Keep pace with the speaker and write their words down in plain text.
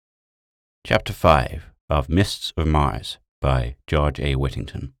Chapter 5 of Mists of Mars by George A.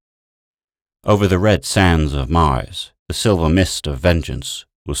 Whittington. Over the red sands of Mars, the silver mist of vengeance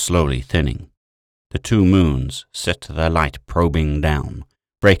was slowly thinning. The two moons set their light probing down,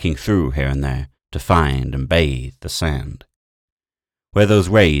 breaking through here and there to find and bathe the sand. Where those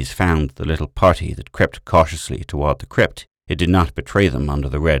rays found the little party that crept cautiously toward the crypt, it did not betray them under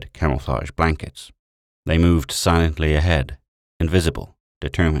the red camouflage blankets. They moved silently ahead, invisible,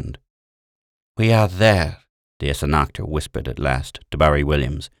 determined. "We are there," Dea Nocta whispered at last to Barry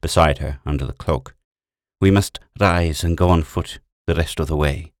Williams beside her under the cloak. "We must rise and go on foot the rest of the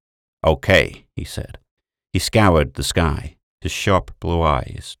way." "Okay," he said. He scoured the sky, his sharp blue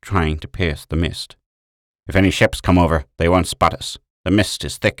eyes trying to pierce the mist. "If any ships come over, they won't spot us. The mist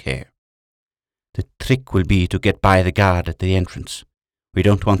is thick here." "The trick will be to get by the guard at the entrance. We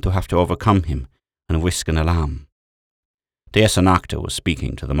don't want to have to overcome him and risk an alarm." Dea Nocta was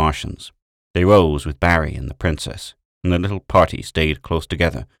speaking to the Martians. They rose with Barry and the princess, and the little party stayed close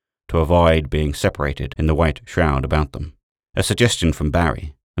together to avoid being separated in the white shroud about them. A suggestion from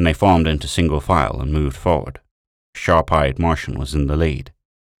Barry, and they formed into single file and moved forward. A sharp-eyed Martian was in the lead.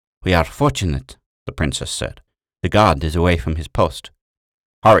 "We are fortunate," the princess said. "The guard is away from his post."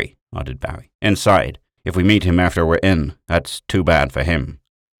 "Hurry," nodded Barry. "Inside. If we meet him after we're in, that's too bad for him."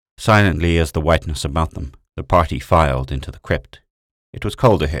 Silently as the whiteness about them, the party filed into the crypt. It was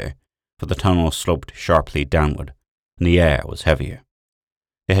colder here, for the tunnel sloped sharply downward, and the air was heavier.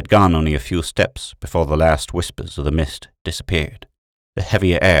 They had gone only a few steps before the last whispers of the mist disappeared. The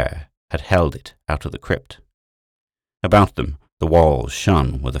heavier air had held it out of the crypt. About them, the walls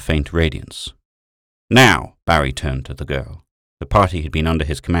shone with a faint radiance. "Now!" Barry turned to the girl. The party had been under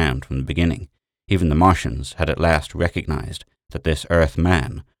his command from the beginning. Even the Martians had at last recognized that this Earth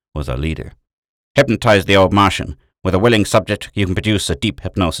man was a leader. "Hypnotize the old Martian. With a willing subject, you can produce a deep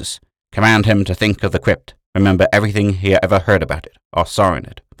hypnosis. Command him to think of the crypt, remember everything he ever heard about it, or saw in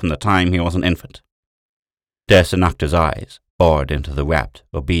it, from the time he was an infant." Dea Nocta's eyes bored into the rapt,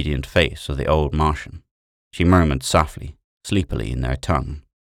 obedient face of the old Martian. She murmured softly, sleepily in their tongue.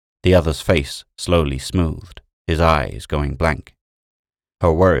 The other's face slowly smoothed, his eyes going blank.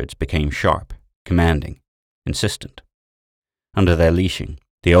 Her words became sharp, commanding, insistent. Under their leashing,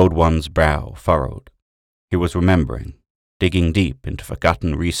 the old one's brow furrowed. He was remembering, digging deep into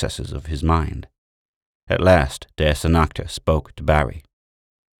forgotten recesses of his mind. At last, Dea Nocta spoke to Barry.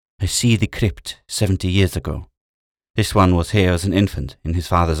 "I see the crypt 70 years ago. This one was here as an infant in his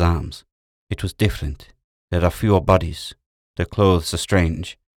father's arms. It was different. There are fewer bodies. Their clothes are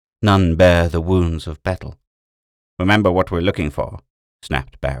strange. None bear the wounds of battle." "Remember what we're looking for,"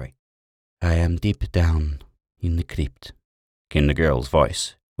 snapped Barry. "I am deep down in the crypt," came the girl's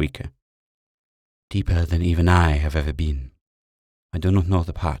voice, weaker. "Deeper than even I have ever been. I do not know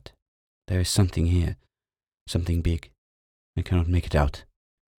the part. There is something here, something big. I cannot make it out.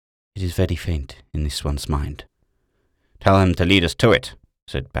 It is very faint in this one's mind." "Tell him to lead us to it,"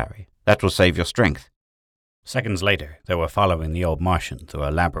 said Barry. "That will save your strength." Seconds later, they were following the old Martian through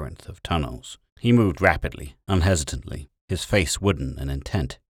a labyrinth of tunnels. He moved rapidly, unhesitantly, his face wooden and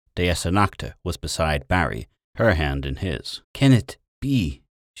intent. Dea Nocta was beside Barry, her hand in his. "Can it be?"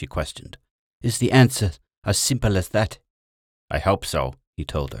 she questioned. "Is the answer as simple as that?" "I hope so," he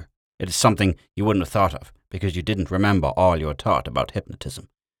told her. "It is something you wouldn't have thought of, because you didn't remember all you were taught about hypnotism.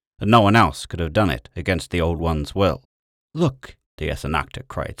 And no one else could have done it against the old one's will." "Look!" Dea Nocta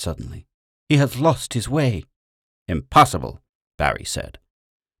cried suddenly. "He has lost his way." "Impossible," Barry said.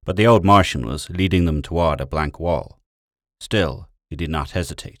 But the old Martian was leading them toward a blank wall. Still, he did not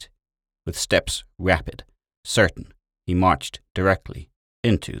hesitate. With steps rapid, certain, he marched directly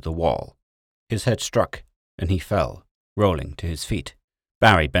into the wall. His head struck, and he fell, rolling to his feet.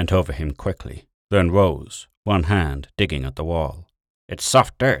 Barry bent over him quickly, then rose, one hand digging at the wall. "It's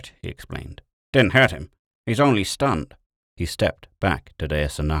soft dirt," he explained. "Didn't hurt him. He's only stunned." He stepped back to Dea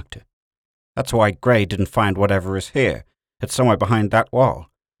Nocta. "That's why Gray didn't find whatever is here. It's somewhere behind that wall,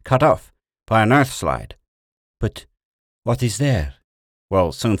 cut off by an earth slide." "But what is there?"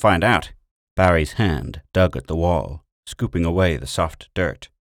 "We'll soon find out." Barry's hand dug at the wall, scooping away the soft dirt.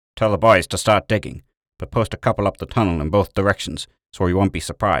 "Tell the boys to start digging, but post a couple up the tunnel in both directions so we won't be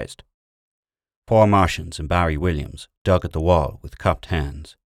surprised." 4 Martians and Barry Williams dug at the wall with cupped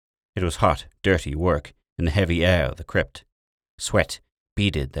hands. It was hot, dirty work in the heavy air of the crypt. Sweat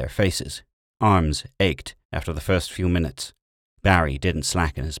beaded their faces. Arms ached after the first few minutes. Barry didn't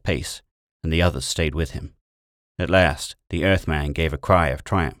slacken his pace, and the others stayed with him. At last, the Earthman gave a cry of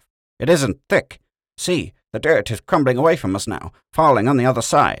triumph. "It isn't thick. See, the dirt is crumbling away from us now, falling on the other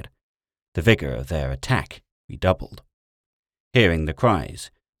side." The vigor of their attack redoubled. Hearing the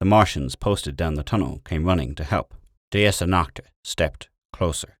cries, The Martians posted down the tunnel came running to help. Dea Nocta stepped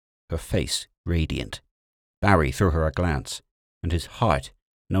closer, her face radiant. Barry threw her a glance, and his heart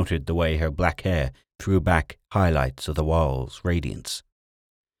noted the way her black hair threw back highlights of the wall's radiance.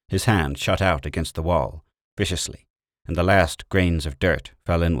 His hand shot out against the wall, viciously, and the last grains of dirt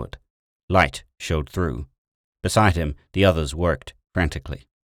fell inward. Light showed through. Beside him, the others worked frantically.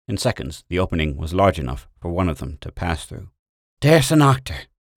 In seconds, the opening was large enough for one of them to pass through. "There's the Nocta,"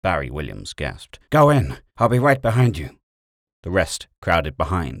 Barry Williams gasped. "Go in. I'll be right behind you." The rest crowded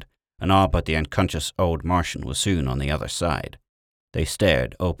behind, and all but the unconscious old Martian was soon on the other side. They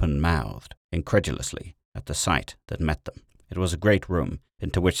stared open-mouthed, incredulously, at the sight that met them. It was a great room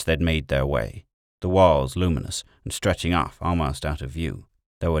into which they'd made their way, the walls luminous and stretching off almost out of view.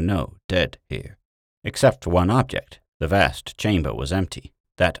 There were no dead here. Except for one object, the vast chamber was empty.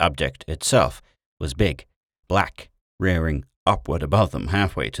 That object itself was big, black, rearing upward above them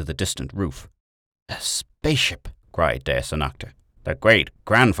halfway to the distant roof. "A spaceship!" cried Dea Nocta. "The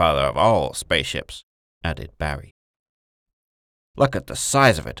great-grandfather of all spaceships," added Barry. "Look at the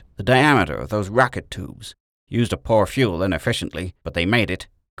size of it, the diameter of those rocket tubes. Used up poor fuel inefficiently, but they made it.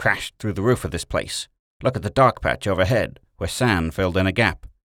 Crashed through the roof of this place. Look at the dark patch overhead, where sand filled in a gap."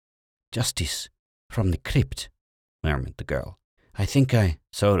 "Justice from the crypt," murmured the girl. "I think I—"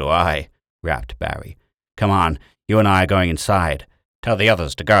 "So do I," rapped Barry. "Come on, you and I are going inside. Tell the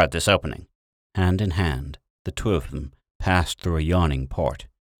others to guard this opening." Hand in hand, the two of them passed through a yawning port.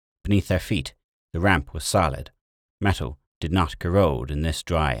 Beneath their feet, the ramp was solid. Metal did not corrode in this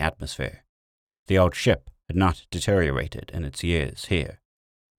dry atmosphere. The old ship had not deteriorated in its years here.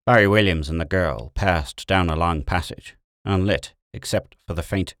 Barry Williams and the girl passed down a long passage, unlit except for the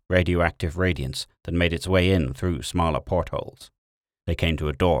faint radioactive radiance that made its way in through smaller portholes. They came to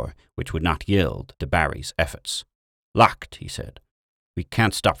a door which would not yield to Barry's efforts. "Locked," he said. "We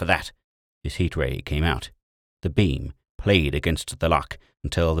can't stop for that." His heat ray came out. The beam played against the lock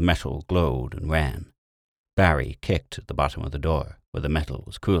until the metal glowed and ran. Barry kicked at the bottom of the door, where the metal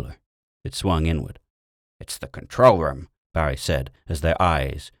was cooler. It swung inward. "It's the control room," Barry said, as their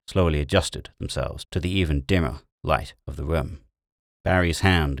eyes slowly adjusted themselves to the even dimmer light of the room. Barry's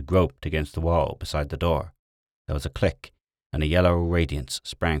hand groped against the wall beside the door. There was a click, and a yellow radiance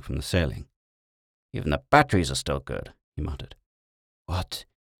sprang from the ceiling. "Even the batteries are still good," he muttered. "What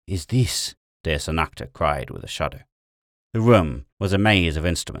is this?" Dea Nocta cried with a shudder. The room was a maze of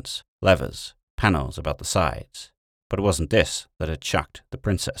instruments, levers, panels about the sides. But it wasn't this that had shocked the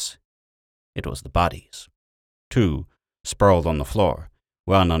princess. It was the bodies. Two, sprawled on the floor,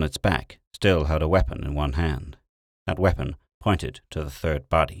 one on its back, still held a weapon in one hand. That weapon pointed to the third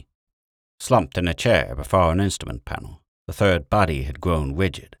body. Slumped in a chair before an instrument panel, the third body had grown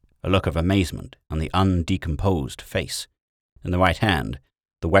rigid, a look of amazement on the undecomposed face. In the right hand,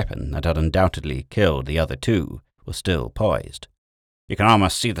 the weapon that had undoubtedly killed the other two was still poised. "You can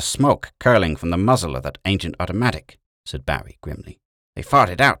almost see the smoke curling from the muzzle of that ancient automatic," said Barry grimly. "They fought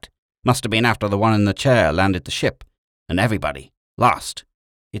it out. Must have been after the one in the chair landed the ship. And everybody lost."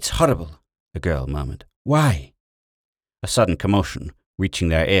 "It's horrible," the girl murmured. "Why?" A sudden commotion, reaching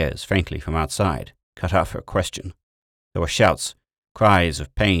their ears faintly from outside, cut off her question. There were shouts, cries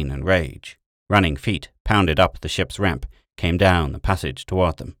of pain and rage. Running feet pounded up the ship's ramp, came down the passage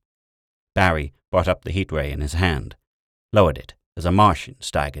toward them. Barry brought up the heat ray in his hand, lowered it as a Martian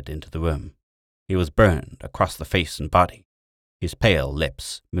staggered into the room. He was burned across the face and body. His pale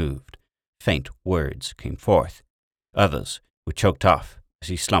lips moved. Faint words came forth. Others were choked off as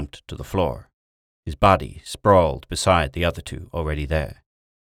he slumped to the floor. His body sprawled beside the other two already there.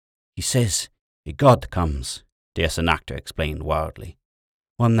 "He says a god comes," Dea Nocta explained wildly.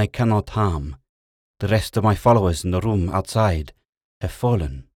 "One they cannot harm. The rest of my followers in the room outside have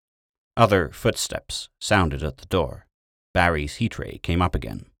fallen." Other footsteps sounded at the door. Barry's heat ray came up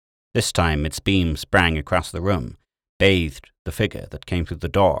again. This time its beam sprang across the room, bathed the figure that came through the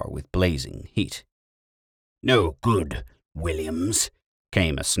door with blazing heat. "No good, Williams,"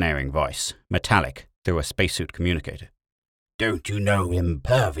 came a snaring voice, metallic, through a spacesuit communicator. "Don't you know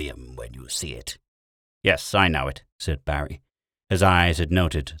impervium when you see it?" "Yes, I know it," said Barry. His eyes had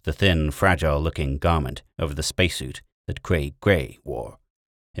noted the thin, fragile-looking garment over the spacesuit that Craig Gray wore.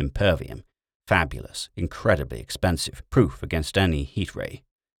 Impervium. Fabulous, incredibly expensive, proof against any heat ray.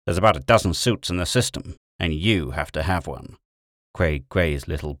 "There's about a dozen suits in the system, and you have to have one." Craig Gray's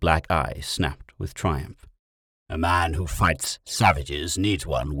little black eyes snapped with triumph. "A man who fights savages needs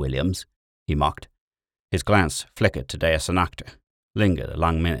one, Williams," he mocked. His glance flickered to Dea Nocta, lingered a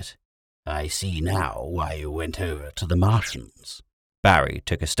long minute. "I see now why you went over to the Martians." Barry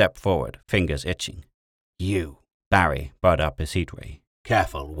took a step forward, fingers itching. "You." Barry brought up his heat ray.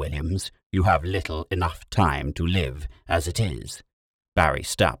 Careful, Williams. You have little enough time to live as it is. Barry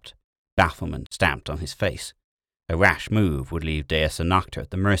stopped. Bafflement stamped on his face. A rash move would leave Deus Anocta at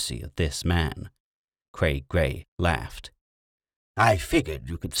the mercy of this man. Craig Gray laughed. I figured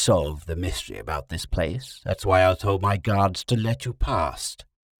you could solve the mystery about this place. That's why I told my guards to let you past.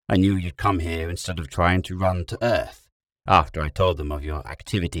 I knew you'd come here instead of trying to run to Earth, after I told them of your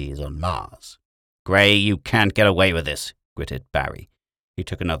activities on Mars. Gray, you can't get away with this, gritted Barry. He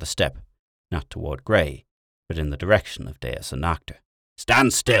took another step, not toward Gray, but in the direction of Deus Anocta.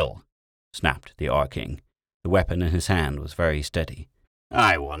 Stand still, snapped the Arking. The weapon in his hand was very steady.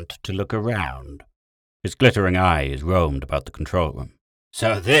 I want to look around. His glittering eyes roamed about the control room.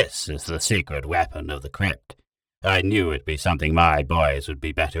 So this is the secret weapon of the crypt. I knew it'd be something my boys would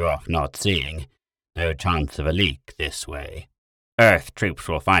be better off not seeing. No chance of a leak this way. Earth troops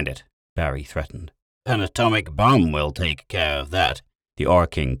will find it, Barry threatened. An atomic bomb will take care of that, the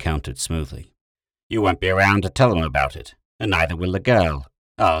Arking countered smoothly. You won't be around to tell them about it, and neither will the girl.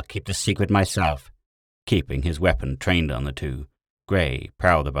 I'll keep the secret myself. Keeping his weapon trained on the two, Gray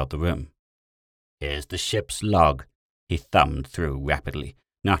prowled about the room. Here's the ship's log. He thumbed through rapidly,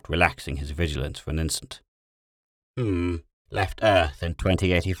 not relaxing his vigilance for an instant. Left Earth in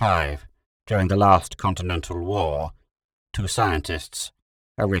 2085, during the last Continental War. 2 scientists.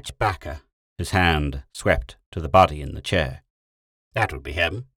 A rich backer. His hand swept to the body in the chair. That would be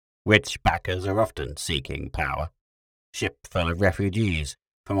him. Rich backers are often seeking power. Ship full of refugees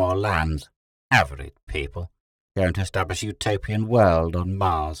from all lands. Average people. Going to establish a utopian world on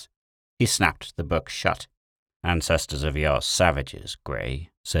Mars. He snapped the book shut. Ancestors of your savages, Gray,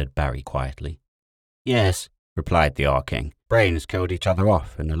 said Barry quietly. Yes, replied the Arking. Brains killed each other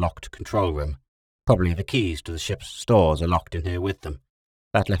off in a locked control room. Probably the keys to the ship's stores are locked in here with them.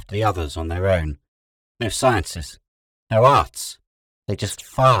 That left the others on their own. No sciences. No arts. They just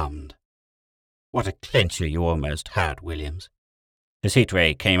farmed. What a clincher you almost had, Williams. His heat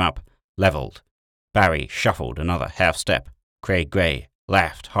ray came up, leveled. Barry shuffled another half step. Craig Gray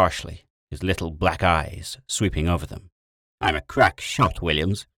laughed harshly, his little black eyes sweeping over them. I'm a crack shot,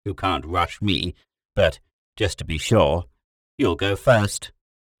 Williams. You can't rush me, but, just to be sure, you'll go first.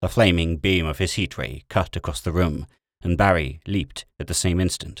 The flaming beam of his heat ray cut across the room, and Barry leaped at the same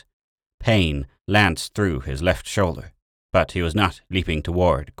instant. Pain lanced through his left shoulder, but he was not leaping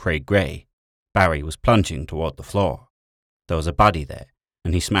toward Craig Gray. Barry was plunging toward the floor. There was a body there,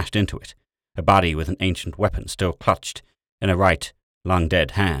 and he smashed into it, a body with an ancient weapon still clutched in a right,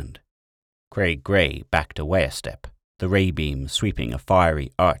 long-dead hand. Craig Gray backed away a step, the ray beam sweeping a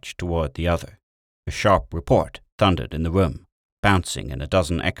fiery arch toward the other. A sharp report thundered in the room, bouncing in a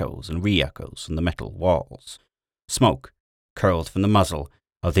dozen echoes and re-echoes from the metal walls. Smoke curled from the muzzle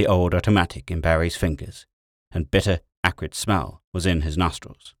of the old automatic in Barry's fingers, and bitter, acrid smell was in his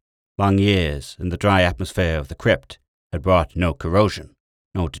nostrils. Long years in the dry atmosphere of the crypt had brought no corrosion,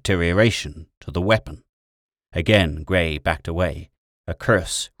 no deterioration to the weapon. Again Gray backed away, a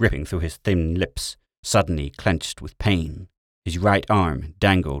curse ripping through his thin lips, suddenly clenched with pain. His right arm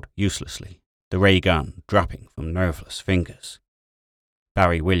dangled uselessly, the ray gun dropping from nerveless fingers.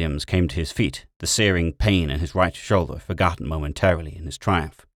 Barry Williams came to his feet, the searing pain in his right shoulder forgotten momentarily in his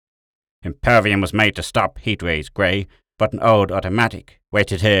triumph. Impervium was made to stop heat rays, Gray, but an old automatic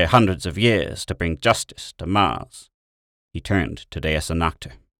waited here hundreds of years to bring justice to Mars. He turned to Deus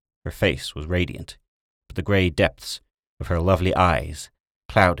Anocta. Her face was radiant, but the grey depths of her lovely eyes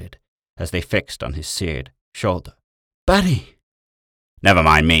clouded as they fixed on his seared shoulder. Barry! Never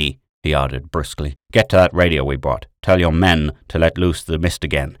mind me, he ordered brusquely. Get to that radio we brought. Tell your men to let loose the mist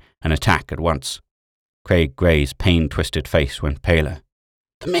again and attack at once. Craig Gray's pain-twisted face went paler.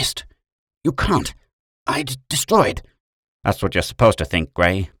 The mist! You can't! I'd destroyed! That's what you're supposed to think,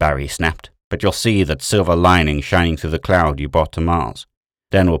 Gray, Barry snapped. But you'll see that silver lining shining through the cloud you brought to Mars.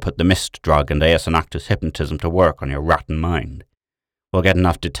 Then we'll put the mist drug and Deus Anocta's hypnotism to work on your rotten mind. We'll get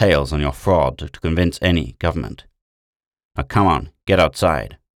enough details on your fraud to convince any government. Now come on, get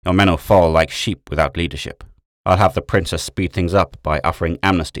outside. Your men will fall like sheep without leadership. I'll have the princess speed things up by offering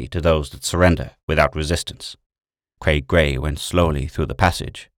amnesty to those that surrender without resistance. Craig Gray went slowly through the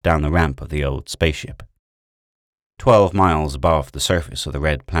passage, down the ramp of the old spaceship. 12 miles above the surface of the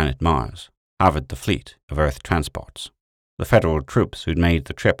red planet Mars hovered the fleet of Earth transports. The federal troops who'd made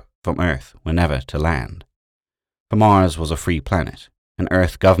the trip from Earth were never to land. For Mars was a free planet, and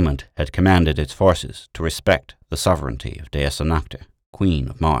Earth government had commanded its forces to respect the sovereignty of Deus Anocta, Queen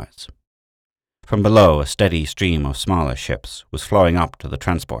of Mars. From below, a steady stream of smaller ships was flowing up to the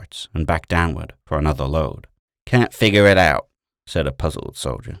transports and back downward for another load. Can't figure it out, said a puzzled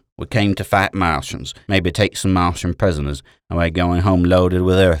soldier. We came to fight Martians, maybe take some Martian prisoners, and we're going home loaded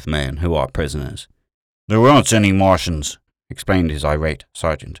with Earthmen who are prisoners." "There aren't any Martians," explained his irate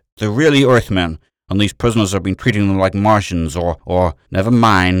sergeant. "They're really Earthmen, and these prisoners have been treating them like Martians or "Never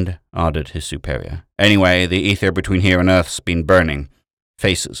mind," ordered his superior. "Anyway, the ether between here and Earth's been burning.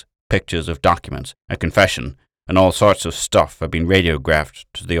 Faces, pictures of documents, a confession, and all sorts of stuff have been radiographed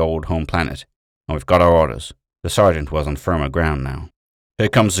to the old home planet, and we've got our orders." The sergeant was on firmer ground now. "Here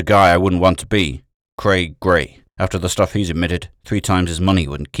comes the guy I wouldn't want to be, Craig Gray. After the stuff he's admitted, 3 times his money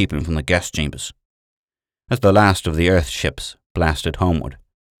wouldn't keep him from the gas chambers." As the last of the Earth ships blasted homeward,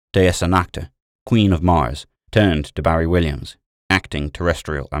 Dea Nocta, Queen of Mars, turned to Barry Williams, acting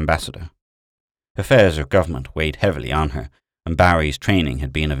terrestrial ambassador. Affairs of government weighed heavily on her, and Barry's training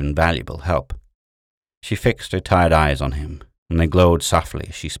had been of invaluable help. She fixed her tired eyes on him, and they glowed softly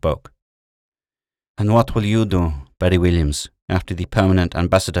as she spoke. "And what will you do, Barry Williams, after the permanent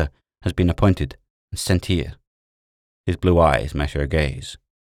ambassador has been appointed and sent here?" His blue eyes met her gaze.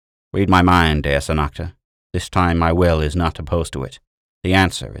 "Read my mind, Dea Nocta. This time my will is not opposed to it. The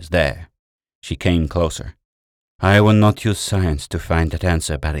answer is there." She came closer. "I will not use science to find that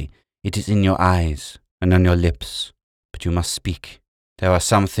answer, Barry. It is in your eyes and on your lips. But you must speak. There are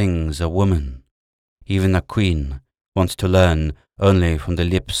some things a woman, even a queen, wants to learn only from the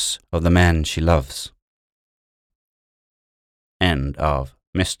lips of the man she loves." End of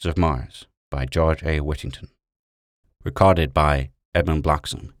Mists of Mars by George A. Whittington. Recorded by Edmund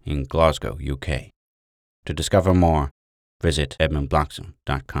Bloxham in Glasgow, UK. To discover more, visit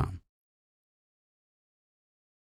edmundbloxham.com.